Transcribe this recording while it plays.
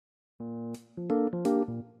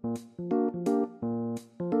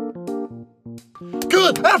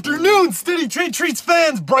Good afternoon, SteadyTrade Treats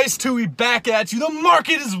fans. Bryce Toohey back at you. The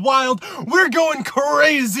market is wild. We're going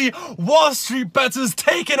crazy. Wall Street bets is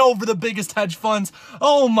taking over the biggest hedge funds.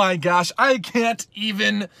 Oh my gosh, I can't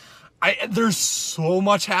even... There's so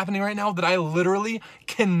much happening right now that I literally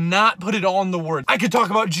cannot put it all in the words. I could talk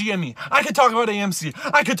about GME. I could talk about AMC.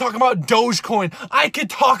 I could talk about Dogecoin. I could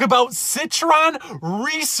talk about Citron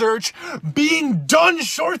Research being done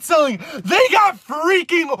short selling. They got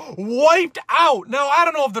freaking wiped out. Now, I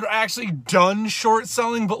don't know if they're actually done short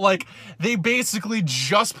selling, but like they basically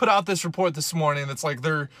just put out this report this morning that's like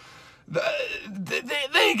they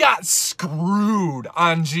got screwed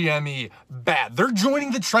on GME bad. They're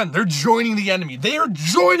joining the trend. They're joining the enemy. They are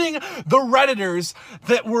joining the Redditors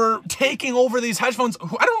that were taking over these hedge funds.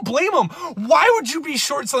 I don't blame them. Why would you be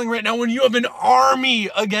short selling right now when you have an army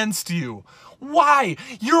against you? Why?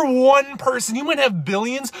 You're one person. You might have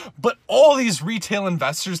billions, but all these retail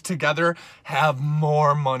investors together have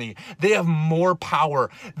more money. They have more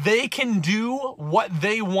power. They can do what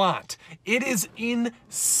they want. It is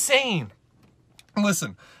insane.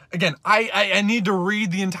 Listen, again, I need to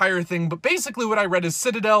read the entire thing, but basically what I read is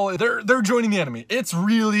Citadel, they're joining the enemy. It's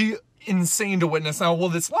really insane to witness. Now, will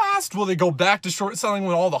this last? Will they go back to short selling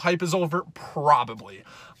when all the hype is over? Probably.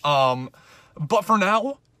 But for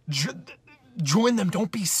now, join them.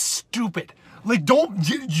 Don't be stupid. Like, don't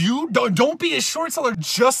be a short seller.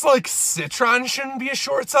 Just like Citron shouldn't be a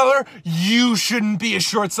short seller, you shouldn't be a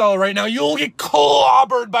short seller right now. You'll get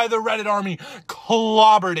clobbered by the Reddit army.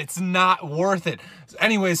 Clobbered. It's not worth it.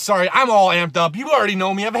 Anyways, sorry, I'm all amped up. You already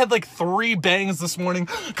know me. I've had like 3 bangs this morning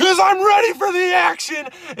because I'm ready for the action,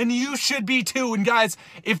 and you should be too. And guys,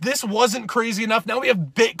 if this wasn't crazy enough, now we have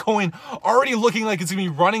Bitcoin already looking like it's gonna be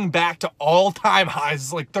running back to all-time highs.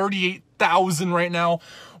 It's like 38,000 right now.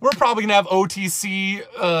 We're probably gonna have OTC,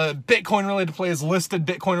 Bitcoin-related plays, listed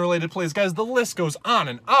Bitcoin-related plays. Guys, the list goes on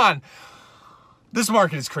and on. This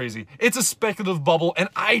market is crazy. It's a speculative bubble, and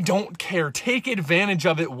I don't care. Take advantage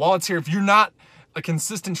of it while it's here. If you're not a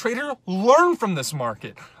consistent trader, learn from this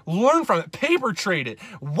market. Learn from it. Paper trade it.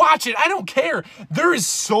 Watch it. I don't care. There is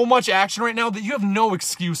so much action right now that you have no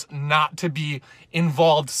excuse not to be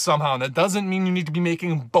involved somehow. And that doesn't mean you need to be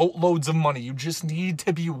making boatloads of money. You just need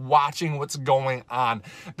to be watching what's going on.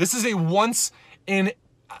 This is a once in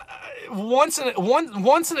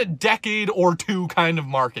a decade or two kind of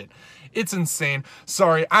market. It's insane.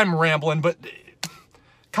 Sorry, I'm rambling, but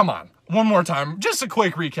come on. One more time, just a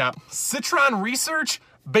quick recap. Citron Research,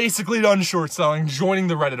 basically done short selling, joining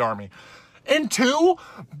the Reddit army. And 2,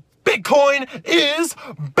 Bitcoin is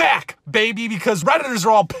back, baby, because Redditors are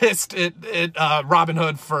all pissed at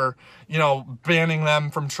Robinhood for, banning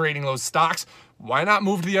them from trading those stocks. Why not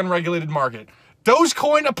move to the unregulated market?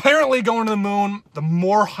 Dogecoin apparently going to the moon. The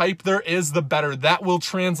more hype there is, the better. That will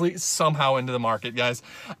translate somehow into the market, guys.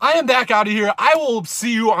 I am back out of here. I will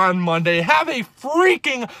see you on Monday. Have a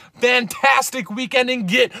freaking fantastic weekend and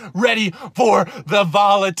get ready for the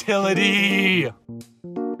volatility.